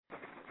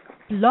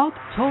Blog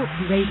Talk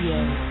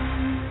Radio.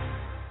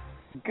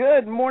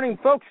 Good morning,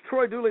 folks.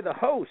 Troy Dooley, the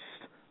host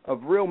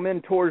of Real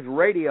Mentors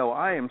Radio.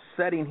 I am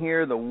sitting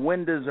here. The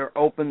windows are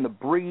open. The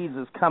breeze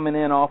is coming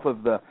in off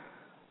of the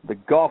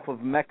Gulf of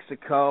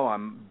Mexico.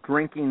 I'm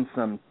drinking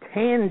some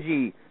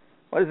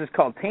what is this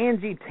called?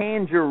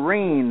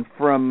 Tangerine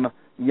from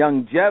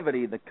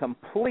Longevity, the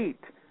complete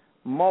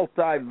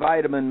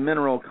multivitamin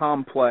mineral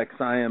complex.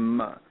 I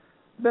am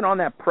been on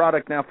that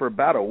product now for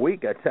about a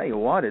week. I tell you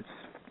what,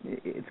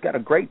 it's got a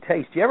great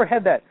taste. You ever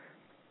had that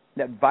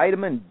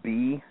vitamin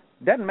B?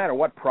 Doesn't matter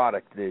what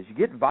product it is. You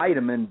get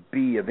vitamin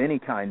B of any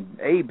kind,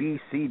 A, B,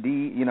 C,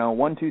 D,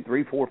 1, 2,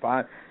 3, 4,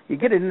 5. You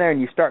get it in there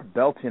and you start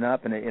belching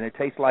up, and it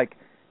tastes like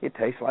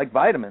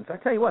vitamins. I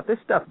tell you what, this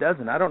stuff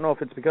doesn't. I don't know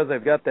if it's because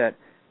they've got that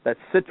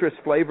citrus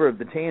flavor of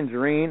the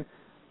tangerine,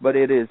 but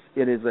it is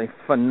a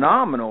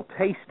phenomenal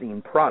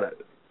tasting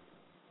product.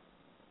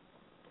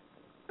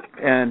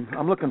 And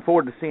I'm looking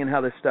forward to seeing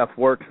how this stuff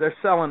works. They're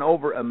selling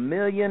over $1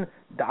 million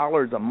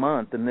a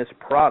month in this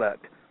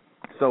product.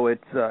 So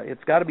it's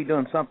got to be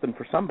doing something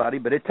for somebody,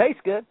 but it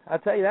tastes good. I'll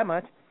tell you that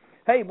much.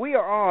 Hey, we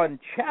are on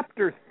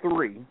Chapter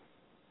 3.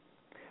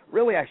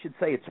 Really, I should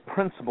say it's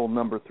Principle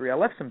number 3. I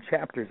left some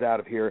chapters out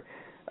of here,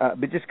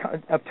 but just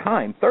of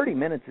time. 30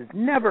 minutes is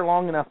never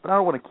long enough, but I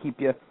don't want to keep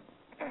you.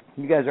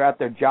 You guys are out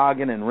there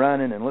jogging and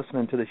running and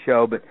listening to the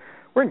show, but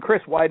we're in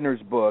Chris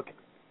Widener's book,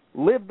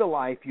 Live the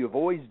Life You Have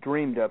Always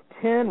Dreamed Of,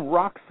 10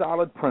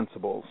 rock-solid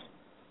principles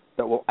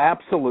that will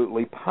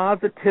absolutely,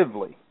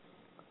 positively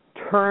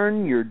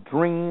turn your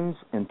dreams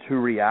into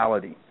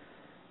reality.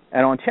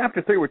 And on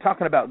Chapter 3, we're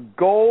talking about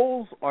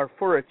goals are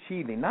for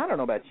achieving. Now, I don't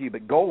know about you,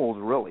 but goals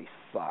really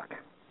suck.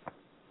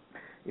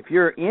 If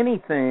you're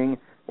anything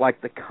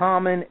like the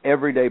common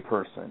everyday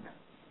person,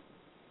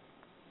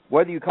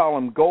 whether you call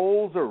them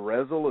goals or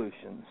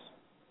resolutions,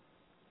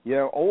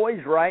 you're always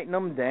writing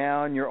them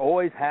down, you're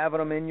always having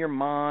them in your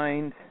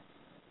mind,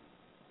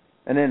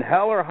 and in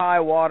hell or high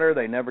water,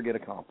 they never get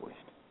accomplished.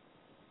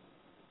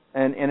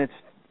 And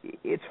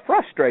it's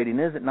frustrating,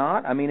 is it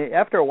not? I mean,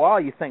 after a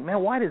while, you think, man,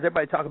 why does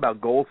everybody talk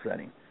about goal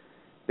setting?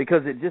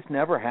 Because it just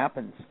never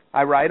happens.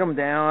 I write them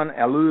down,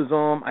 I lose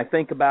them, I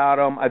think about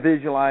them, I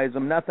visualize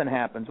them, nothing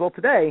happens. Well,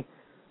 today,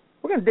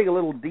 we're going to dig a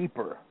little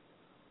deeper,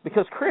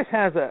 because Chris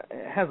has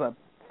a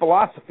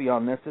philosophy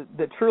on this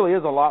that truly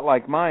is a lot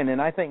like mine,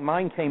 and I think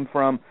mine came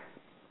from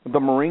the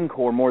Marine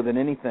Corps more than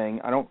anything.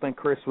 I don't think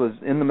Chris was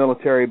in the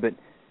military, but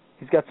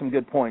he's got some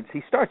good points.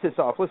 He starts this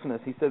off, listen to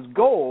this, he says,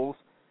 goals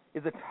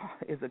is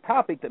a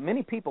topic that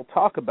many people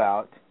talk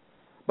about,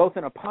 both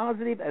in a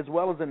positive as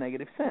well as a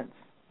negative sense.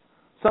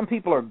 Some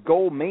people are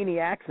goal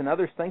maniacs, and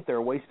others think they're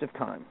a waste of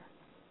time.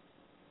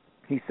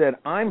 He said,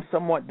 I'm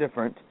somewhat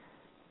different.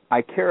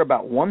 I care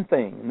about one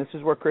thing, and this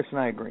is where Chris and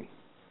I agree,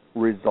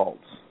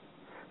 results.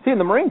 See, in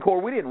the Marine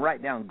Corps, we didn't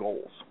write down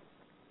goals.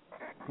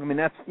 I mean,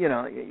 that's,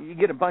 you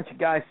get a bunch of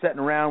guys sitting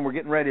around, we're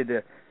getting ready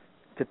to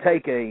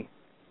take an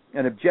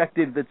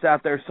objective that's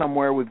out there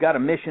somewhere, we've got a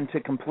mission to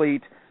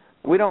complete.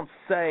 We don't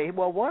say,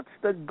 well, what's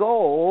the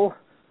goal?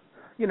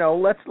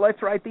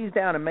 Let's write these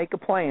down and make a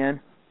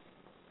plan.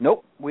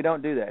 Nope, we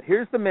don't do that.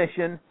 Here's the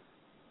mission.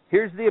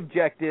 Here's the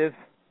objective.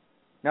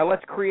 Now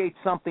let's create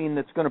something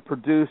that's going to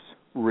produce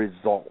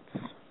results.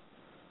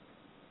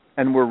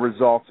 And we're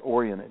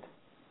results-oriented.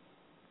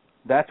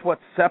 That's what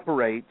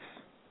separates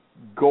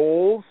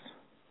goals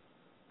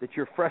that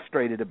you're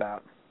frustrated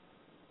about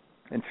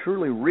and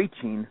truly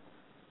reaching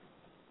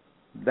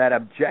that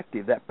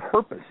objective, that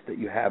purpose that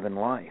you have in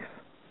life.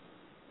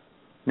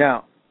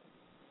 Now,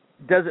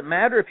 does it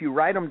matter if you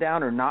write them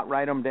down or not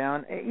write them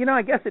down?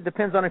 I guess it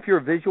depends on if you're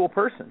a visual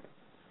person.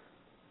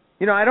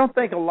 I don't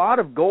think a lot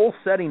of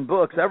goal-setting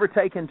books ever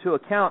take into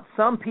account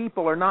some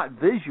people are not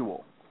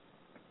visual.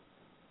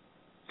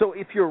 So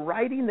if you're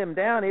writing them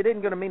down, it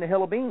isn't going to mean a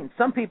hill of beans.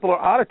 Some people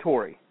are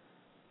auditory,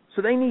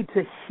 so they need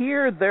to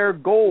hear their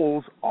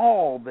goals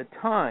all the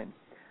time.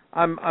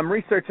 I'm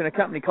researching a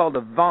company called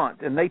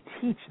Avant, and they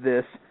teach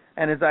this,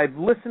 and as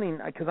I'm listening,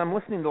 because I'm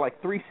listening to like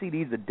 3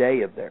 CDs a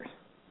day of theirs,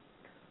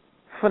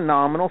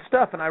 phenomenal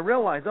stuff, and I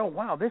realized, oh,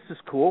 wow, this is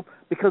cool,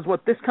 because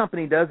what this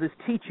company does is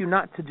teach you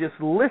not to just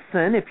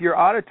listen if you're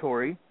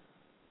auditory,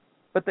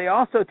 but they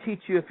also teach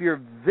you if you're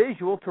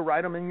visual to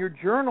write them in your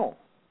journal.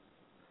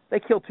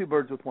 They kill 2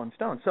 birds with 1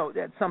 stone, so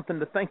that's something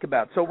to think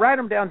about. So write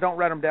them down, don't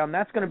write them down,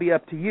 that's going to be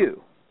up to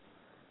you.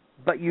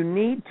 But you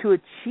need to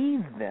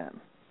achieve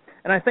them.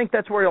 And I think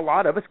that's where a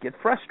lot of us get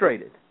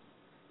frustrated.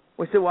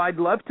 We say, well, I'd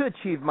love to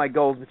achieve my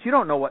goals, but you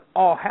don't know what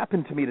all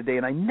happened to me today,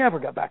 and I never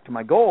got back to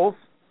my goals.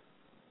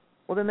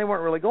 Well, then they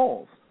weren't really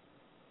goals.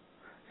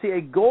 See,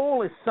 a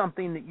goal is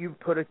something that you've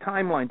put a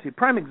timeline to.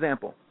 Prime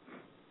example,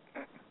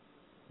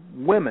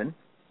 women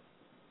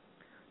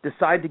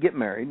decide to get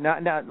married.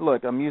 Now,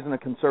 look, I'm using a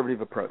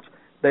conservative approach.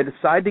 They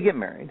decide to get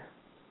married.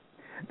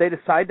 They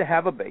decide to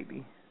have a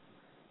baby.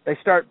 They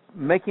start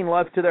making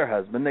love to their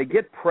husband. They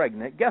get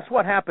pregnant. Guess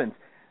what happens?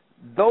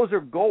 Those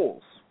are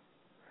goals.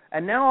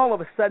 And now all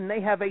of a sudden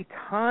they have a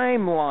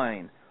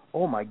timeline.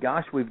 Oh, my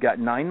gosh, we've got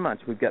 9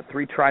 months. We've got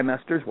 3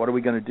 trimesters. What are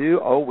we going to do?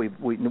 Oh,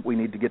 we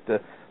need to get the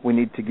We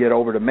need to get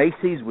over to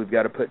Macy's. We've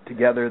got to put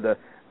together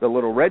the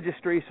little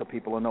registry so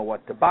people will know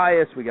what to buy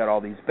us. We got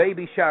all these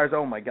baby showers.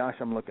 Oh, my gosh,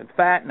 I'm looking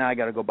fat. Now I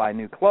got to go buy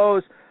new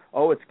clothes.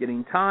 Oh, it's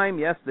getting time.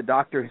 Yes, the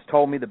doctor has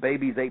told me the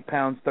baby's 8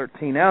 pounds,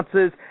 13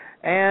 ounces,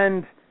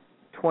 and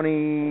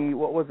 20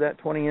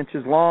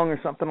 inches long or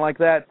something like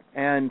that.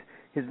 And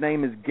his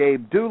name is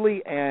Gabe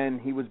Dooley,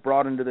 and he was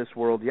brought into this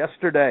world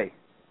yesterday.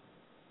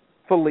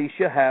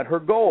 Felicia had her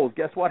goals.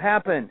 Guess what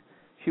happened?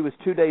 She was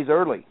 2 days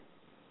early.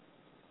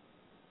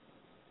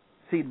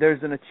 See,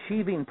 there's an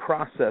achieving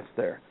process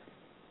there.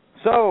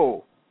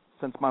 So,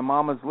 since my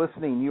mama's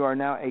listening, you are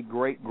now a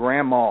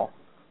great-grandma.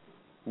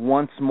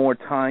 Once more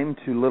time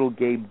to little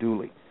Gabe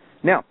Dooley.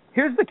 Now,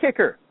 here's the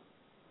kicker.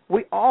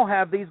 We all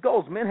have these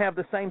goals. Men have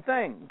the same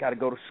thing. Got to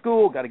go to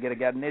school, got to get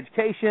an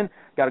education,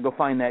 got to go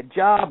find that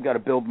job, got to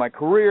build my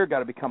career, got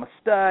to become a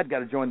stud, got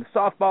to join the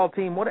softball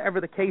team,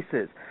 whatever the case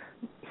is.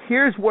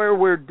 Here's where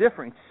we're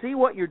different. See,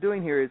 what you're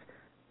doing here is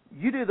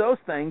you do those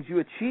things,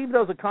 you achieve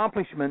those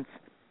accomplishments,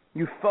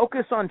 you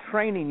focus on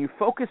training, you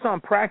focus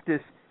on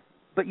practice,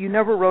 but you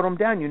never wrote them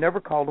down. You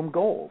never called them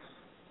goals.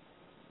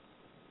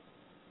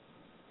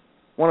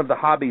 One of the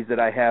hobbies that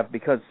I have,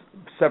 because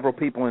several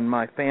people in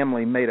my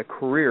family made a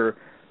career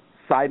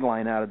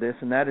sideline out of this,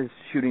 and that is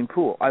shooting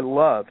pool. I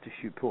love to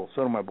shoot pool.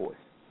 So do my boys.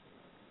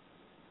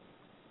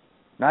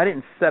 Now, I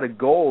didn't set a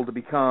goal to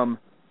become,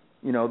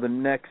 the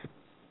next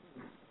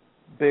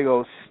big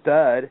old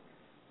stud,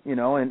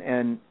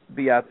 and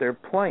be out there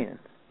playing.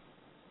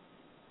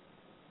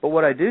 But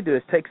what I do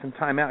is take some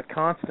time out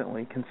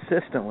constantly,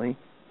 consistently,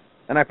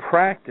 and I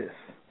practice.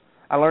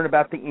 I learn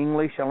about the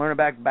English. I learn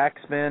about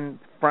backspin,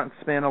 front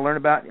spin. I learn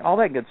about all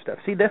that good stuff.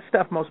 See, that's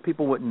stuff most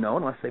people wouldn't know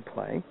unless they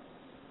play.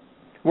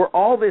 We're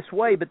all this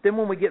way, but then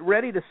when we get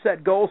ready to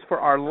set goals for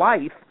our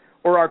life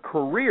or our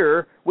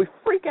career, we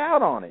freak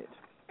out on it.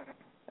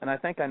 And I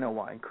think I know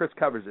why. And Chris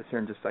covers this here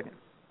in just a second.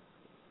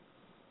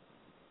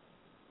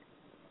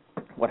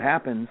 What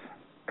happens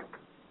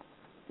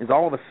is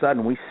all of a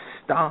sudden we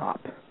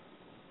stop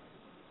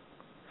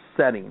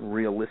setting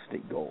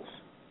realistic goals.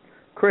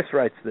 Chris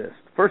writes this: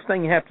 first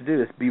thing you have to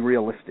do is be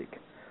realistic.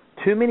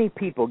 Too many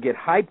people get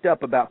hyped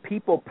up about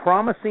people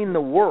promising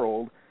the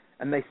world,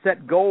 and they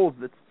set goals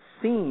that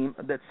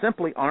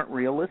simply aren't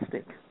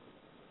realistic.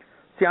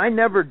 See, I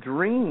never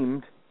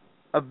dreamed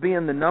of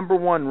being the number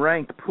one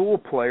ranked pool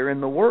player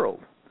in the world,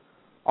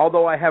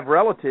 although I have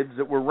relatives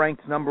that were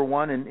ranked number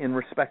one in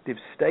respective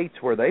states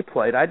where they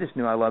played. I just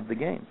knew I loved the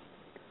game.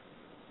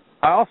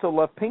 I also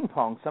love ping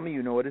pong. Some of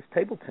you know it as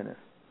table tennis.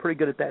 Pretty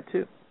good at that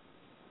too.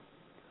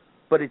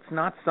 But it's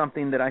not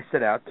something that I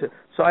set out to,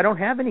 so I don't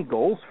have any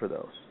goals for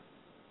those.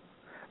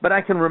 But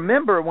I can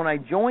remember when I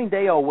joined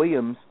A.L.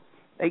 Williams,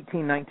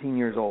 18, 19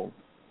 years old,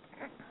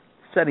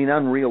 setting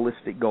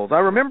unrealistic goals. I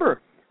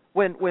remember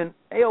when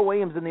A.L.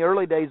 Williams in the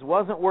early days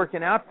wasn't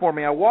working out for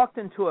me, I walked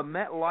into a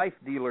MetLife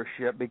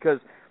dealership because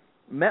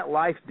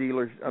MetLife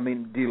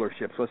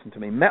dealerships, listen to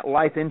me,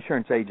 MetLife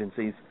insurance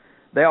agencies,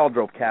 they all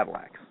drove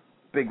Cadillacs,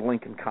 big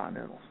Lincoln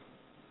Continentals.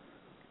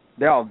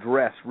 They all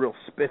dressed real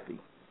spiffy.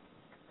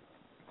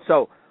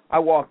 So I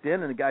walked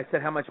in, and the guy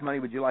said, "How much money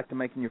would you like to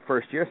make in your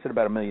first year?" I said,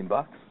 "About $1 million."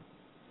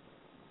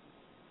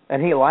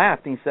 And he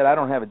laughed, and he said, "I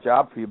don't have a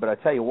job for you, but I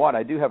tell you what,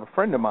 I do have a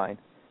friend of mine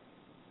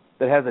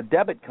that has a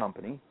debit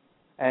company,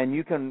 and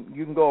you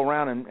can go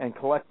around and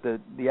collect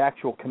the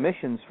actual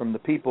commissions from the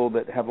people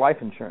that have life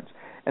insurance."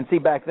 And see,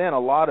 back then, a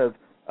lot of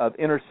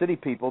inner city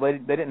people, they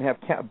didn't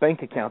have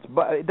bank accounts,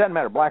 but it doesn't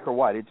matter, black or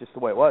white, it's just the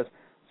way it was.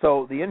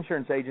 So the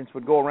insurance agents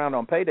would go around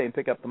on payday and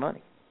pick up the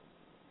money.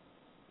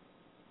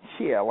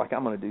 Yeah, like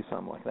I'm going to do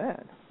something like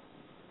that.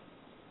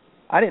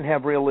 I didn't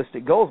have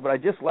realistic goals, but I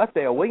just left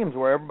A.L. Williams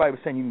where everybody was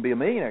saying, "You can be a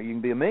millionaire, you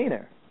can be a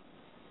millionaire."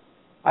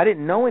 I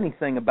didn't know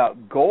anything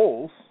about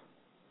goals.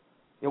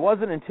 It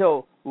wasn't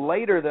until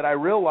later that I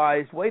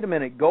realized, wait a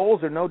minute,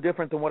 goals are no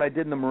different than what I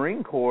did in the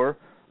Marine Corps.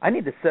 I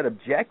need to set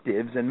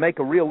objectives and make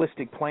a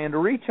realistic plan to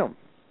reach them.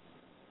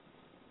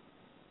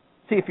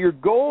 See, if your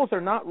goals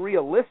are not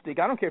realistic,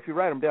 I don't care if you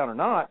write them down or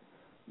not,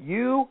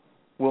 you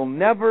will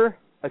never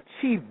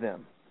achieve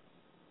them.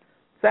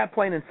 It's that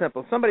plain and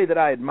simple. Somebody that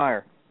I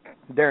admire,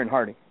 Darren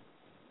Hardy.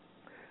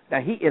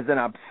 Now, he is an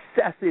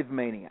obsessive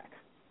maniac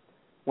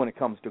when it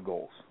comes to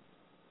goals.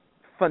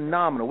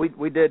 Phenomenal.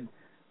 We did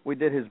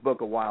his book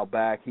a while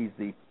back. He's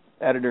the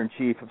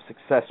editor-in-chief of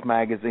Success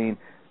Magazine.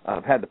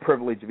 I've had the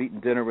privilege of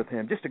eating dinner with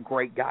him. Just a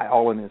great guy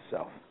all in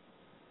himself.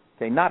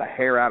 Okay, not a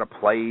hair out of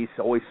place,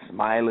 always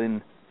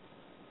smiling.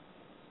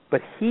 But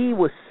he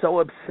was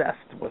so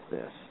obsessed with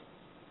this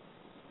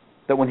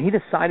that when he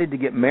decided to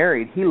get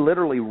married, he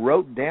literally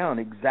wrote down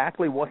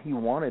exactly what he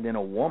wanted in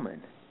a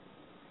woman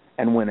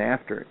and went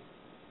after it.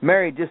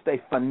 Married just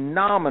a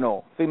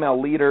phenomenal female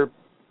leader,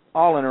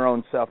 all in her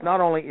own self.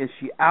 Not only is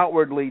she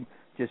outwardly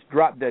just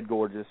drop-dead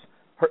gorgeous,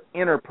 her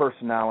inner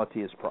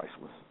personality is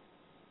priceless.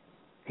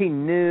 He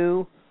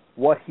knew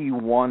what he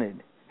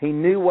wanted. He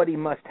knew what he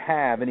must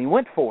have, and he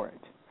went for it.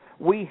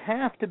 We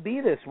have to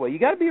be this way. You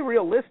got to be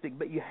realistic,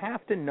 but you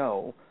have to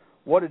know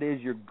what it is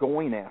you're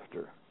going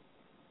after.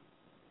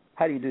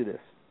 How do you do this?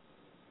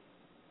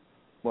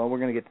 Well, we're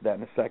going to get to that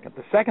in a second.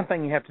 The second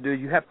thing you have to do is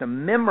you have to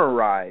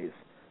memorize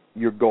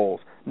your goals.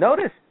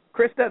 Notice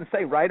Chris doesn't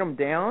say write them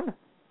down.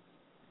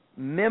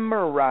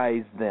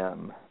 Memorize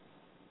them.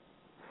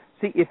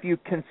 See, if you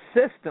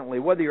consistently,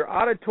 whether you're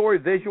auditory,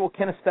 visual,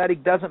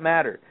 kinesthetic, doesn't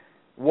matter,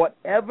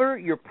 whatever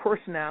your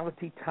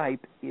personality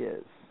type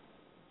is,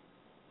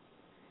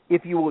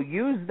 if you will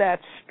use that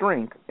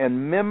strength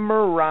and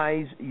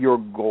memorize your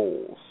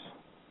goals,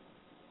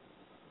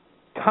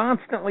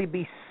 constantly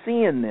be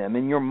seeing them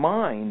in your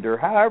mind or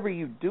however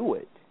you do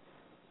it.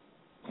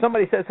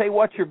 Somebody says, hey,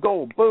 what's your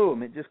goal?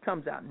 Boom, it just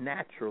comes out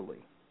naturally.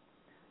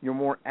 You're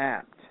more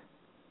apt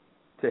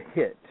to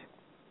hit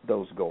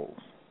those goals.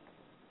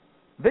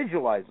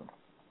 Visualize them.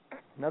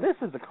 Now, this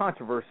is a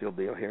controversial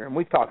deal here, and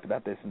we've talked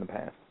about this in the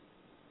past.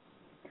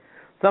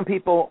 Some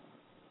people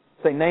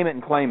say name it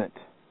and claim it.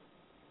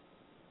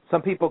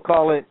 Some people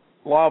call it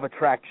law of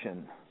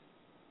attraction.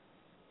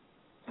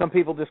 Some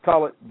people just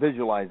call it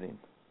visualizing.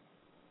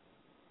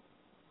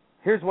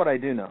 Here's what I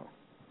do know.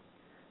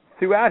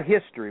 Throughout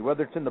history,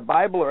 whether it's in the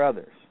Bible or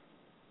others,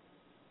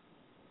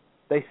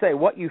 they say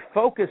what you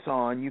focus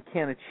on, you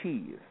can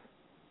achieve.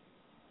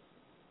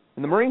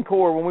 In the Marine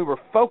Corps, when we were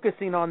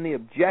focusing on the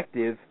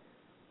objective,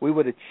 we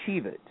would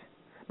achieve it.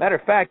 Matter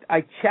of fact,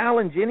 I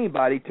challenge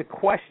anybody to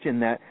question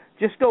that.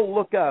 Just go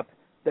look up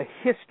the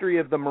history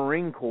of the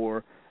Marine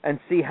Corps and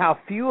see how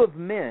few of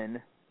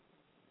men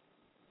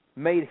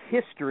made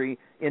history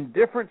in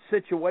different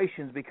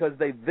situations because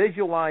they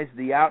visualized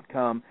the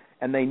outcome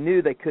and they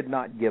knew they could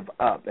not give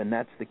up. And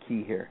that's the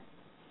key here,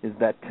 is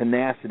that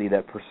tenacity,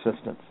 that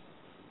persistence.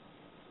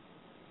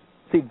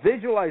 See,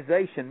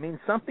 visualization means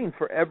something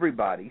for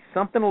everybody,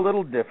 something a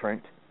little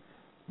different.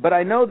 But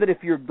I know that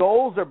if your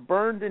goals are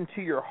burned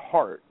into your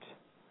heart,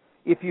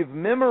 if you've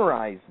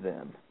memorized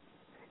them,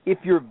 if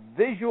you're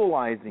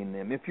visualizing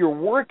them, if you're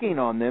working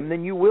on them,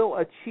 then you will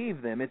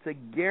achieve them. It's a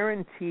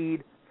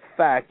guaranteed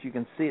fact. You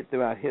can see it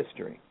throughout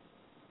history.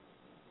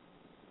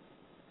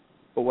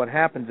 But what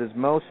happens is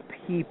most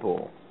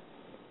people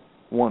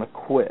want to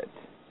quit.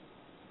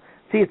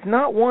 See, it's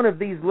not one of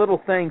these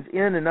little things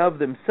in and of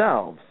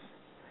themselves.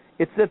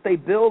 It's that they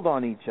build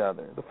on each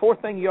other. The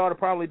fourth thing you ought to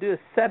probably do is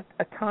set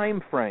a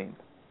time frame.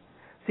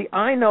 See,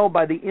 I know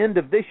by the end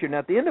of this year, now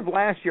at the end of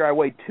last year I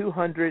weighed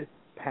 200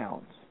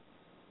 pounds.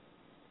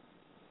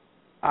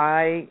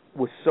 I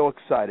was so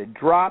excited.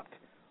 Dropped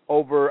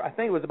over, I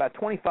think it was about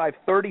 25,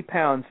 30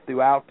 pounds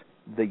throughout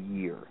the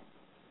year.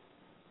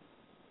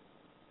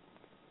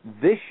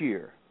 This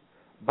year,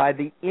 by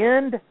the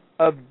end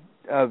of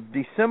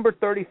December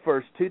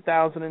 31st,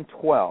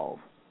 2012,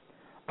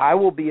 I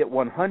will be at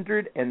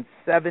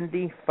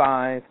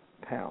 175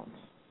 pounds.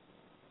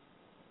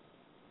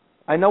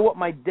 I know what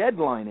my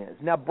deadline is.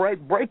 Now,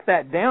 break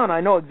that down.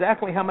 I know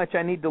exactly how much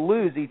I need to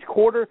lose each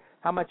quarter,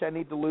 how much I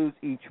need to lose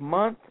each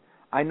month.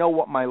 I know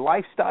what my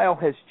lifestyle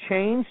has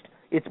changed.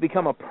 It's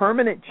become a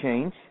permanent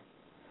change.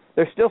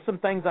 There's still some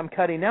things I'm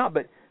cutting out,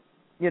 but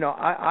you know,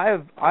 I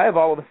have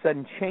all of a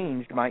sudden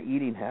changed my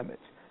eating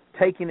habits.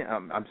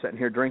 I'm sitting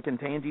here drinking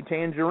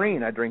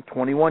tangerine. I drink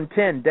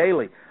 2110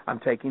 daily. I'm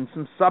taking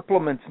some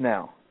supplements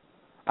now.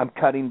 I'm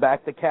cutting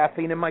back the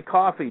caffeine in my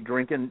coffee.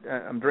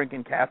 I'm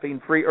drinking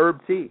caffeine-free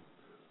herb tea.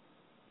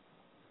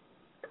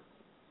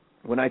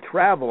 When I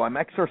travel, I'm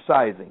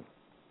exercising.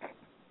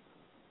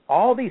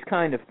 All these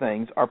kind of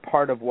things are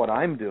part of what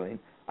I'm doing.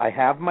 I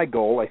have my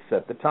goal. I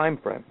set the time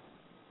frame.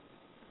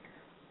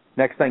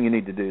 Next thing you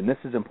need to do, and this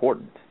is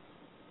important,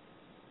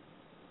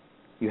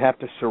 you have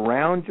to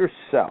surround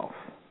yourself.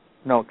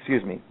 No,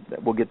 excuse me.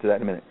 We'll get to that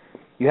in a minute.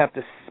 You have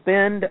to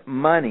spend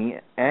money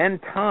and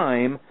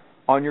time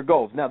on your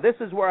goals. Now, this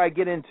is where I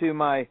get into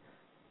my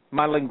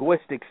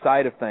linguistic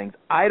side of things.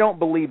 I don't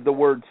believe the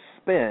word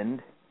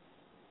spend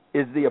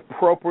is the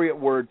appropriate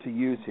word to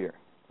use here.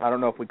 I don't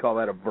know if we call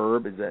that a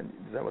verb. Is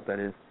that what that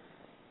is?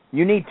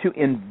 You need to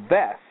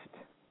invest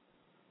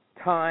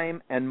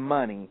time and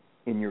money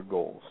in your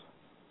goals.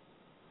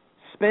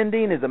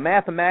 Spending is a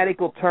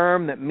mathematical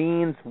term that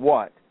means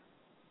what?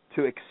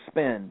 To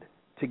expend,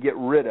 to get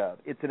rid of.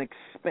 It's an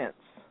expense.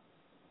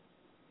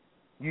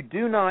 You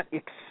do not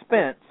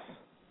expense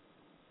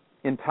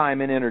in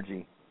time and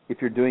energy if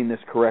you're doing this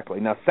correctly.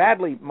 Now,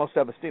 sadly, most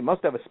of us do.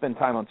 Most of us spend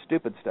time on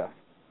stupid stuff.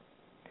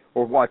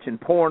 We're watching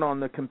porn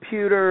on the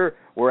computer.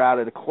 We're out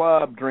at a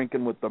club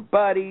drinking with the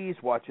buddies,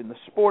 watching the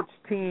sports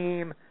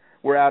team.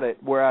 We're out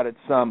at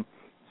some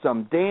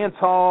dance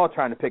hall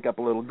trying to pick up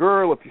a little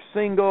girl if you're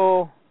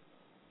single.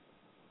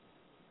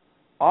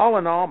 All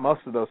in all,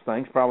 most of those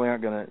things probably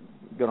aren't going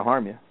to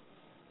harm you.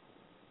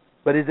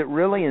 But is it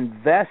really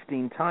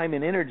investing time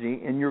and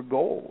energy in your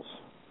goals?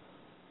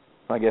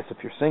 I guess if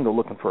you're single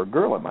looking for a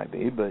girl, it might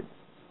be. But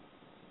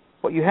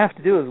what you have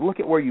to do is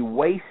look at where you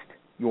waste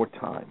your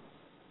time.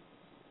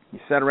 You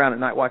sit around at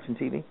night watching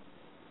TV.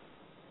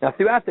 Now,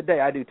 throughout the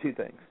day, I do two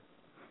things.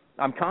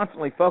 I'm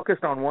constantly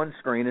focused on one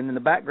screen, and in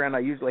the background, I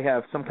usually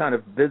have some kind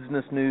of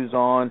business news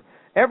on.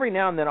 Every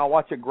now and then, I'll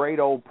watch a great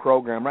old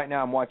program. Right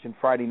now, I'm watching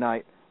Friday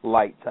Night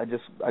Lights. I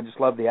just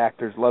love the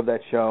actors, love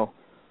that show.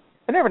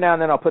 And every now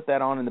and then, I'll put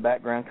that on in the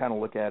background, kind of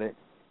look at it.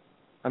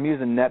 I'm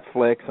using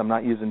Netflix. I'm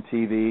not using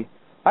TV.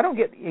 I don't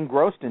get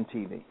engrossed in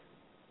TV.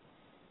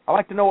 I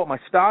like to know what my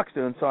stock's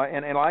doing,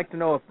 and I like to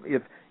know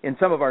if in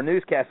some of our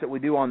newscasts that we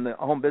do on the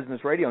Home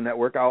Business Radio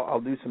Network, I'll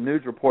do some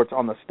news reports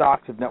on the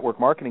stocks of network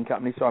marketing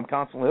companies, so I'm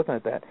constantly looking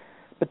at that.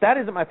 But that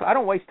isn't I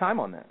don't waste time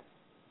on that.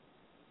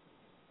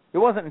 It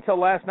wasn't until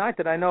last night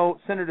that I know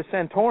Senator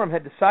Santorum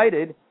had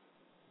decided,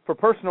 for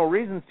personal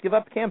reasons, to give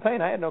up the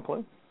campaign. I had no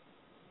clue.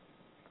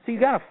 So you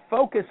got to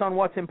focus on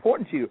what's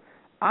important to you.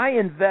 I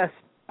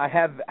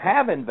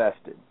have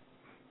invested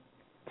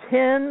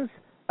tens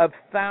of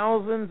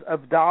thousands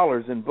of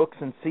dollars in books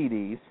and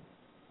CDs.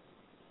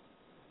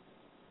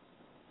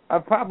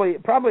 I've probably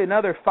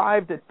another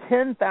 $5,000 to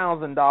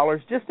 $10,000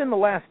 just in the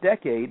last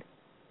decade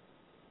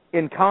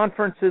in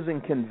conferences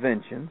and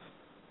conventions.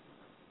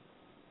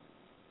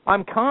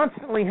 I'm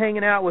constantly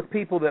hanging out with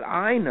people that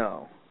I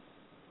know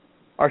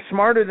are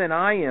smarter than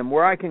I am,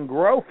 where I can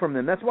grow from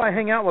them. That's why I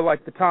hang out with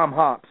like the Tom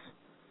Hops.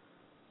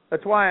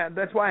 That's why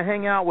I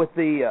hang out with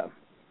the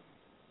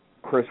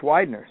Chris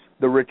Wideners,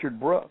 the Richard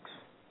Brooks.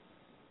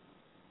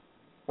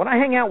 When I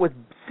hang out with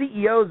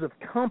CEOs of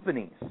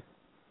companies,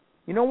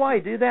 you know why I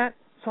do that?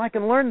 So I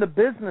can learn the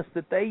business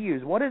that they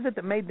use. What is it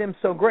that made them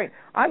so great?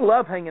 I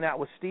love hanging out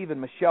with Steve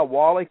and Michelle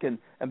Wallach and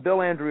Bill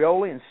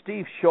Andreoli and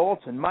Steve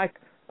Schultz and Mike.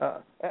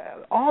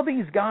 All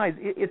these guys,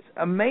 it's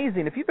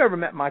amazing. If you've ever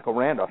met Michael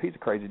Randolph, he's a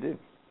crazy dude.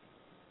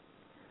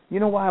 You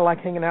know why I like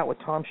hanging out with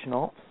Tom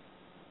Chenault?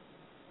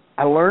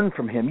 I learn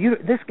from him.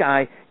 This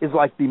guy is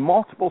like the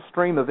multiple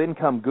stream of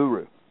income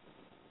guru.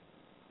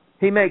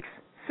 He makes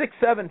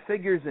 6-7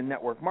 figures in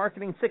network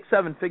marketing,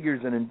 6-7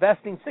 figures in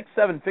investing,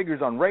 6-7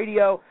 figures on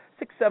radio,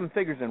 6-7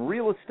 figures in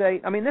real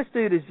estate. I mean, this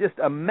dude is just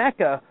a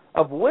mecca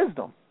of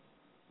wisdom.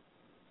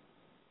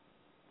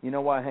 You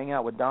know why I hang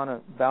out with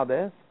Donna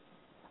Valdez?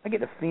 I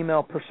get a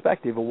female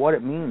perspective of what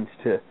it means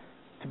to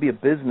be a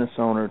business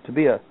owner, to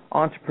be an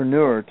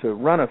entrepreneur, to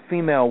run a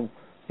female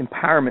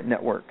empowerment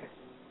network.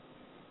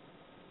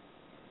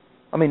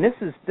 I mean, this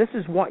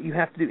is what you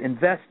have to do.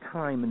 Invest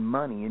time and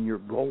money in your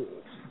goals.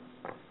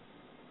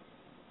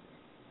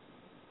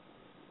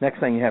 Next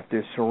thing you have to do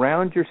is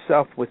surround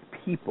yourself with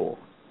people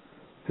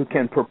who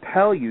can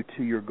propel you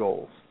to your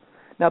goals.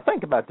 Now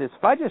think about this.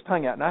 If I just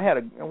hung out, and I had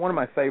one of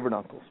my favorite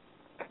uncles,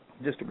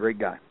 just a great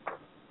guy.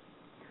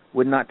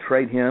 Would not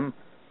trade him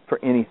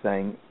for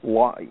anything.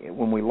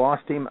 When we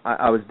lost him,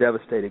 I was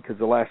devastated because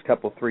the last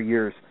 3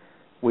 years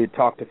we had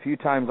talked a few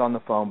times on the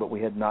phone, but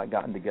we had not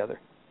gotten together.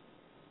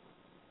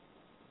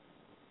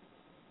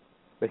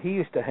 But he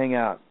used to hang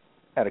out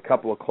at a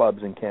couple of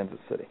clubs in Kansas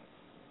City.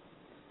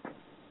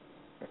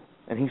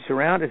 And he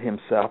surrounded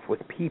himself with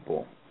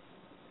people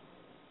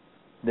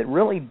that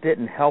really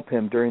didn't help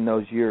him during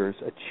those years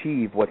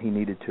achieve what he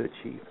needed to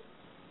achieve.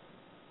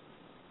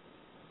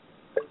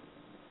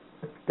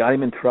 Got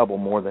him in trouble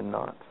more than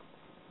not.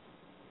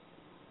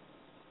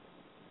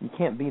 You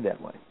can't be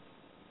that way.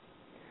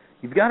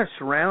 You've got to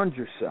surround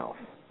yourself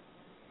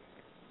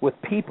with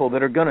people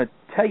that are going to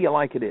tell you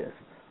like it is.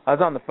 I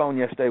was on the phone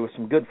yesterday with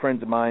some good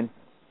friends of mine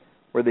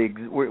where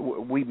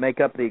we make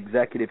up the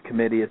executive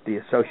committee at the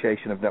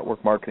Association of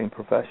Network Marketing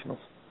Professionals.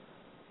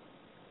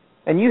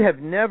 And you have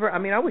never,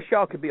 I wish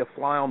y'all could be a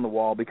fly on the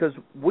wall because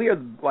we are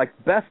like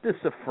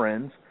bestest of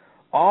friends.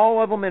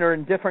 All of them are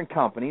in different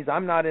companies.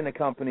 I'm not in a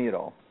company at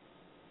all.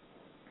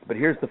 But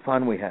here's the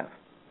fun we have.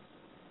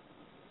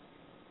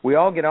 We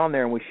all get on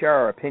there and we share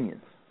our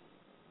opinions.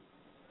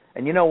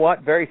 And you know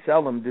what? Very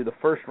seldom do the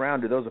first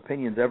round do those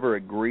opinions ever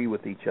agree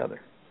with each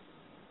other.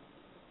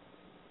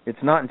 It's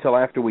not until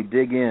after we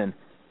dig in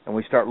and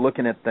we start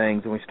looking at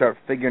things and we start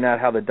figuring out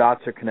how the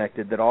dots are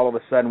connected that all of a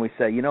sudden we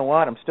say, you know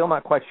what, I'm still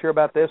not quite sure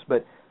about this,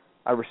 but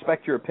I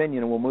respect your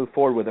opinion and we'll move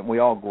forward with it, and we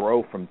all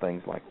grow from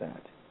things like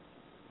that.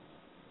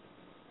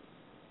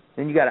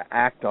 Then you got to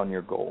act on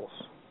your goals.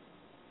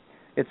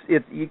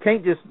 You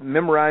can't just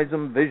memorize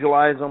them,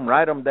 visualize them,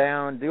 write them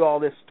down, do all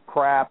this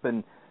crap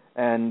and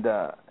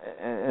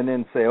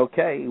then say,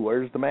 okay,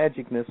 where's the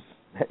magicness?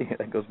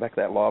 That goes back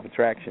to that law of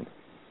attraction.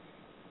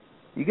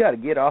 You got to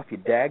get off your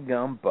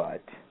dadgum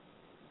butt,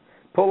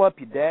 pull up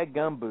your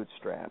dadgum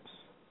bootstraps,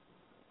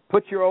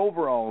 put your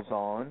overalls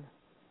on,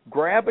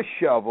 grab a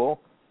shovel,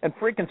 and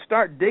freaking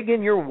start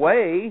digging your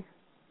way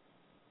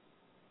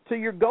to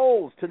your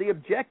goals, to the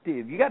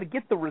objective. You got to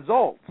get the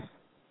results.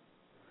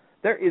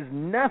 There is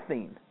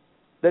nothing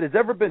that has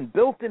ever been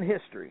built in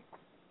history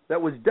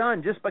that was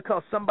done just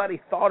because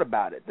somebody thought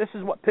about it. This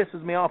is what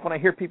pisses me off when I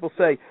hear people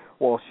say,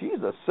 well, she's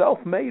a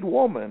self-made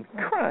woman.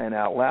 Crying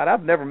out loud.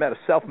 I've never met a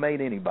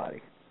self-made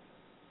anybody.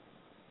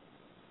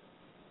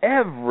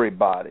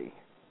 Everybody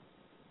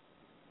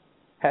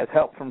has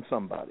help from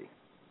somebody.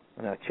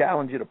 And I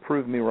challenge you to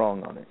prove me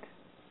wrong on it.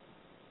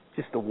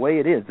 Just the way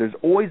it is. There's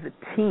always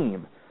a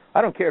team.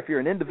 I don't care if you're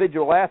an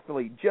individual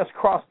athlete, just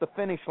crossed the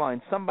finish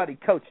line, somebody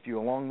coached you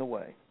along the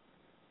way.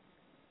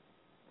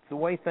 It's the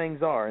way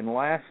things are. And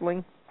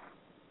lastly,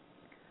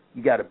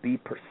 you got to be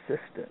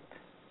persistent.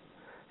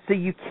 See,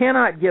 you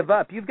cannot give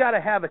up. You've got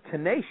to have a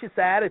tenacious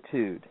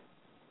attitude.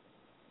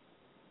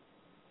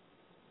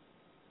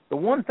 The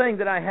one thing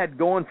that I had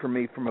going for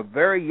me from a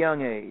very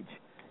young age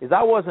is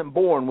I wasn't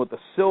born with a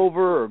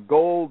silver or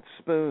gold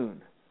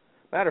spoon.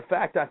 Matter of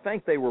fact, I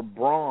think they were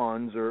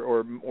bronze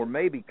or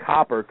maybe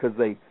copper because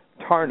they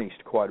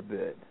tarnished quite a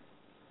bit.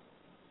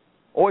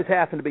 Always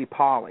happened to be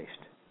polished.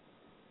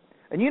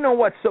 And you know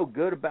what's so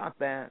good about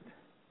that?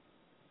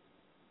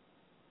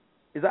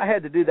 Is I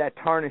had to do that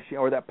tarnishing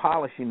or that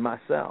polishing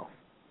myself.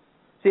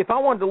 See, if I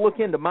wanted to look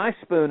into my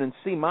spoon and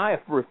see my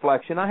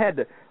reflection, I had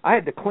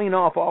to clean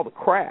off all the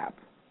crap.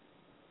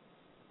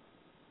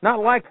 Not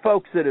like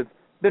folks that have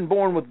been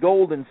born with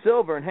gold and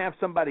silver and have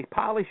somebody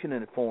polishing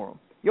it for them.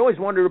 You always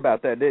wondered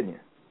about that, didn't you?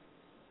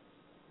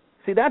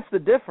 See, that's the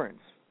difference.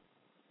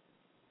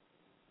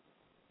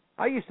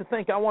 I used to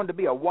think I wanted to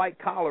be a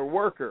white-collar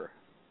worker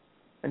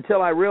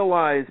until I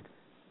realized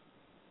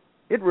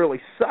it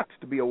really sucks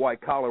to be a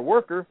white-collar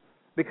worker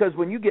because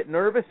when you get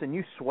nervous and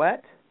you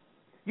sweat,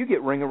 you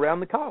get ring around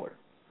the collar,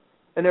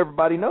 and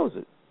everybody knows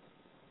it.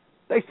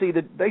 They see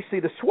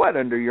the sweat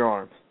under your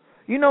arms.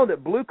 You know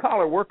that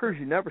blue-collar workers,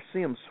 you never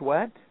see them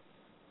sweat?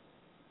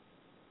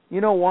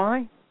 You know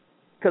why?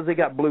 Because they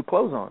got blue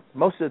clothes on.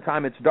 Most of the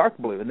time it's dark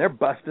blue, and they're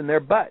busting their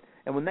butt.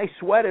 And when they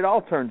sweat, it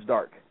all turns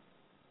dark.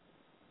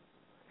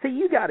 See,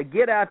 you got to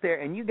get out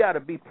there, and you got to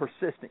be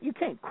persistent. You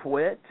can't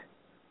quit.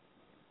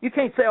 You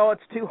can't say, oh,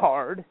 it's too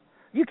hard.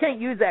 You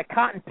can't use that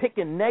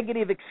cotton-picking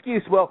negative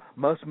excuse, well,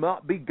 must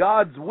not be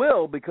God's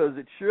will because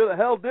it sure the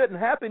hell didn't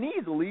happen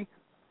easily.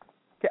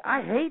 Okay,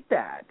 I hate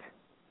that.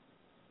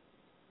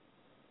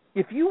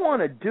 If you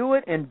want to do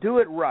it and do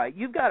it right,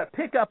 you've got to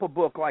pick up a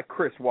book like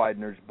Chris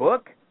Widener's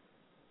book.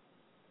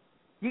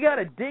 You got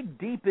to dig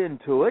deep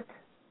into it.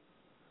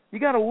 You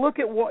got to look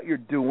at what you're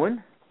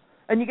doing.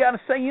 And you got to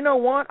say, you know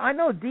what? I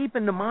know deep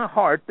into my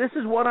heart this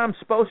is what I'm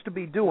supposed to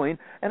be doing,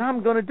 and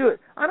I'm going to do it.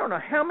 I don't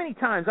know how many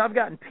times I've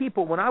gotten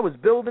people when I was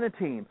building a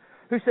team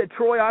who said,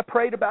 Troy, I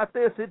prayed about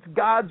this. It's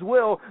God's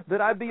will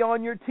that I be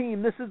on your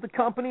team. This is the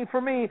company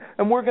for me,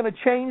 and we're going to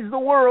change the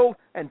world.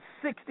 And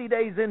 60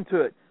 days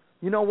into it,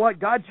 you know what?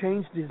 God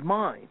changed his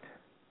mind.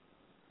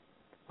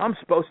 I'm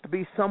supposed to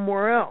be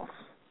somewhere else.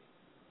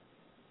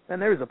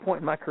 And there was a point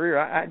in my career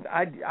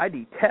I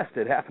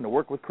detested having to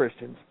work with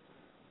Christians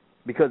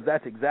because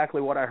that's exactly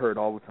what I heard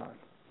all the time.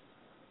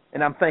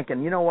 And I'm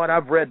thinking, you know what?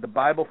 I've read the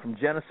Bible from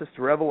Genesis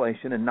to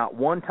Revelation, and not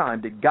one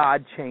time did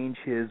God change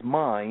his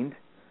mind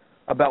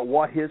about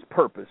what his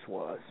purpose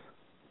was.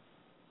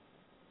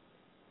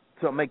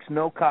 So it makes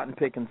no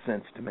cotton-picking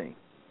sense to me.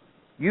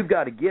 You've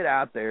got to get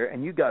out there,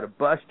 and you've got to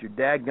bust your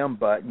dadgum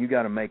butt, and you've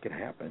got to make it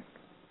happen.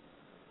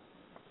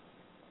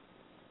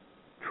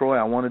 Troy,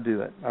 I want to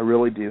do it. I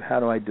really do. How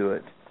do I do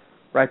it?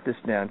 Write this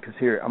down, because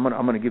here, I'm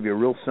going to give you a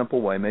real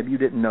simple way. Maybe you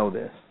didn't know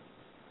this.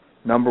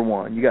 Number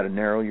one, you got to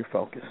narrow your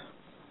focus.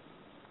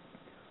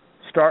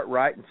 Start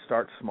right and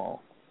start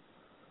small.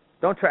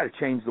 Don't try to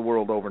change the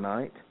world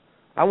overnight.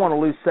 I want to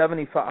lose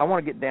 75. I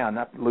want to get down,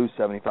 not lose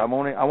 75.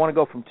 I want to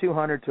go from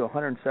 200 to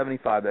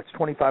 175. That's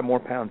 25 more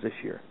pounds this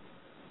year.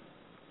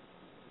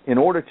 In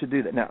order to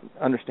do that, now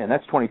understand,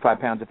 that's 25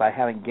 pounds if I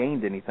haven't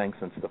gained anything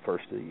since the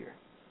first of the year.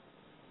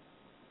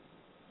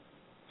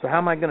 So how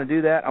am I going to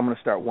do that? I'm going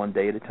to start one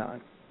day at a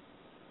time.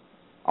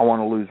 I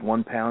want to lose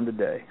 1 pound a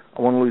day.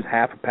 I want to lose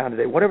half a pound a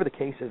day. Whatever the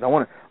case is, I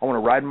want to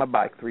ride my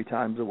bike 3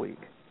 times a week.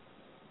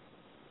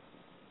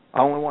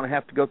 I only want to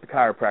have to go to the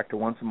chiropractor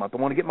once a month. I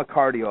want to get my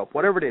cardio up.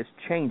 Whatever it is,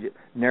 change it.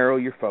 Narrow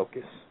your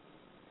focus.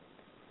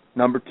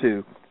 Number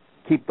 2,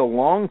 keep the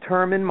long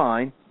term in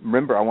mind.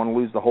 Remember, I want to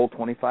lose the whole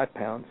 25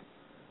 pounds.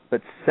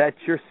 But set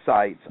your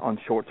sights on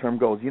short-term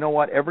goals. You know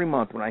what? Every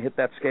month when I hit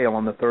that scale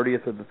on the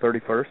 30th or the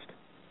 31st,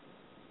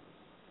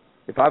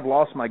 if I've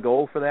lost my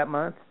goal for that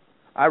month,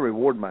 I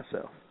reward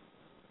myself.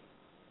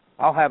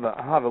 I'll have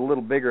a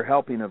little bigger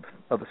helping of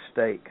a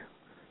steak.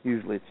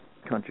 Usually it's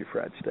country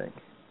fried steak.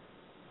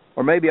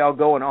 Or maybe I'll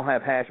go and I'll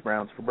have hash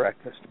browns for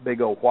breakfast. Big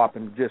old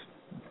whopping, just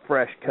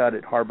fresh cut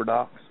at Harbor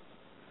Docks.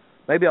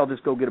 Maybe I'll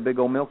just go get a big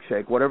old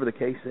milkshake, whatever the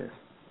case is.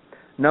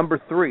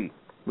 Number 3,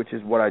 which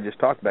is what I just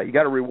talked about. You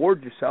got to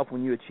reward yourself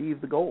when you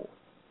achieve the goal.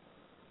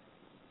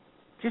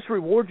 Just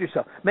reward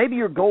yourself. Maybe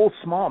your goal's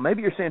small.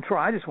 Maybe you're saying, Troy,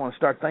 I just want to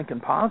start thinking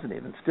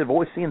positive instead of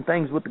always seeing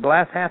things with the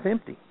glass half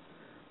empty.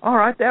 All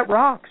right, that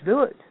rocks.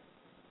 Do it.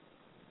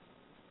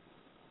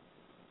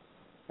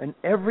 And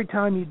every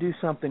time you do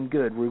something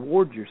good,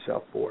 reward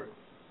yourself for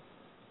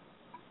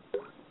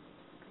it.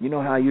 You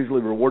know how I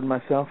usually reward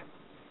myself?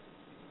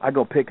 I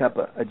go pick up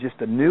just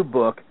a new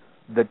book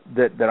that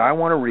I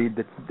want to read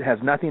that has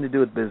nothing to do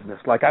with business.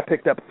 Like I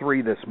picked up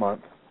 3 this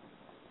month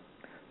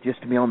just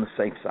to be on the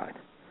safe side.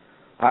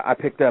 I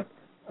picked up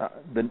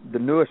the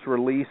newest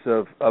release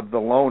of The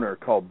Loner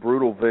called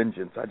Brutal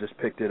Vengeance. I just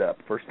picked it up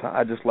first time.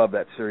 I just love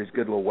that series,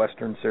 good little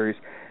Western series.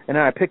 And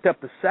then I picked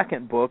up the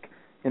second book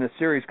in a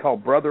series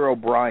called Brother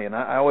O'Brien.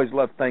 I always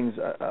loved things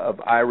of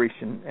Irish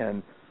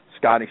and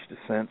Scottish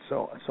descent,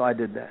 so I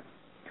did that.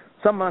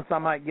 Some months I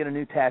might get a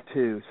new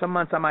tattoo. Some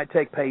months I might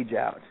take page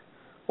out.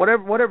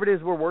 Whatever it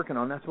is we're working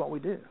on, that's what we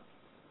do.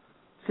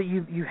 See,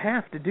 you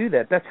have to do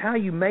that. That's how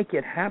you make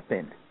it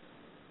happen.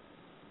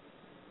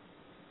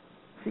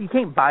 See, you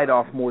can't bite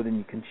off more than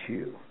you can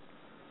chew.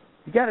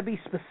 You got to be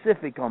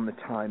specific on the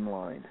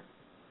timeline.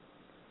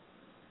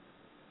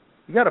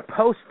 You got to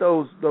post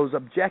those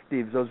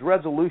objectives, those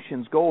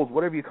resolutions, goals,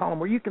 whatever you call them,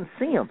 where you can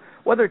see them.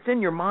 Whether it's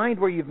in your mind,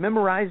 where you've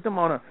memorized them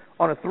on a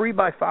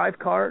 3x5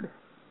 card.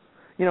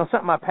 You know,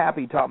 something my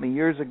pappy taught me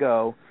years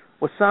ago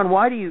was, son,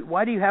 why do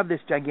you have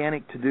this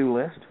gigantic to-do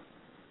list?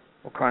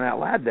 Well, crying out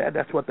loud, Dad,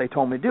 that's what they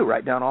told me to do.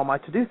 Write down all my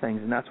to-do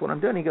things, and that's what I'm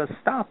doing. He goes,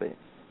 stop it.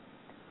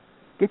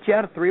 Get you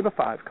out a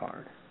 3x5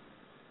 card.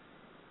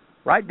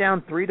 Write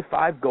down 3 to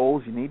 5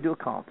 goals you need to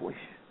accomplish.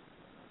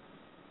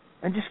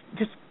 And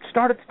just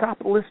start at the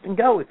top of the list and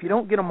go. If you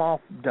don't get them all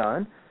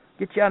done,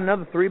 get you out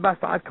another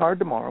 3x5 card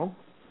tomorrow.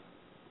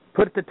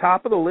 Put at the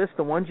top of the list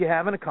the ones you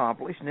haven't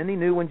accomplished and any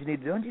new ones you need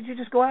to do. And you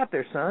just go out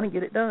there, son, and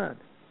get it done.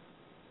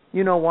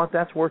 You know what?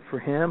 That's worked for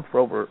him for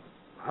over,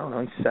 I don't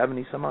know, he's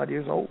 70-some-odd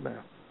years old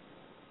now.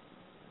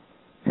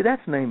 See,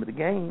 that's the name of the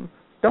game.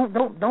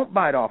 Don't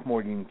bite off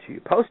more than you can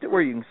chew. Post it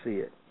where you can see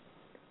it.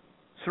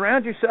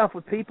 Surround yourself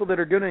with people that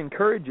are going to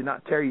encourage you,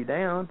 not tear you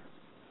down.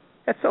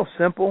 That's so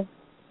simple.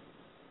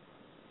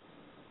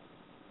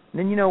 And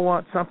then you know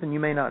what? Something you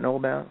may not know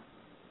about.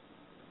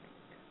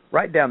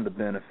 Write down the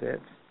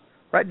benefits.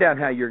 Write down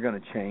how you're going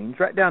to change.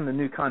 Write down the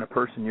new kind of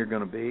person you're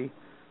going to be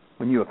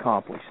when you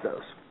accomplish those.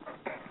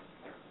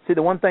 See,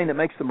 the one thing that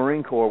makes the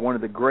Marine Corps one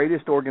of the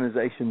greatest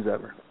organizations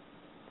ever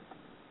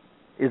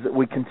is that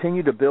we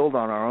continue to build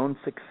on our own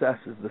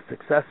successes, the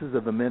successes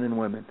of the men and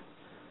women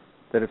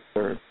that have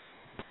served.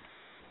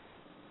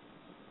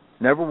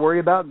 Never worry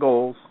about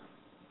goals.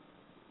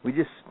 We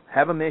just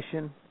have a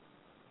mission.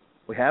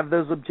 We have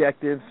those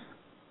objectives,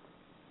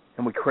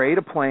 and we create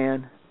a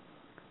plan,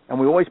 and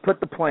we always put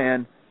the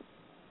plan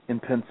in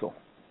pencil,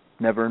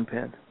 never in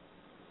pen,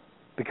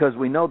 because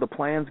we know the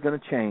plan's going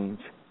to change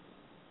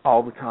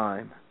all the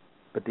time,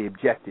 but the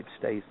objective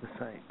stays the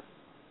same.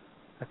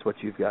 That's what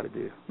you've got to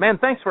do. Man,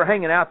 thanks for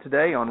hanging out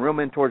today on Real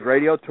Mentors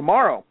Radio.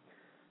 Tomorrow,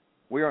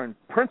 we are in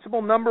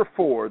principle number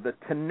 4, the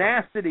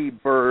tenacity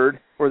bird,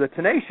 or the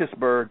tenacious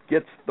bird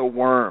gets the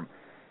worm.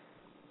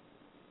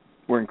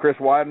 We're in Chris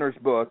Widener's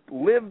book,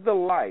 Live the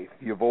Life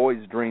You've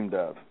Always Dreamed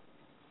of.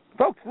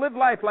 Folks, live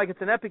life like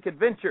it's an epic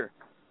adventure.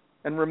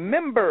 And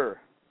remember,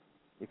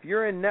 if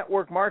you're in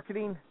network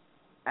marketing,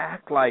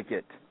 act like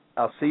it.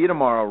 I'll see you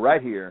tomorrow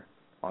right here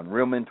on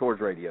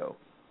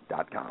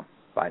RealMentorsRadio.com.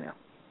 Bye now.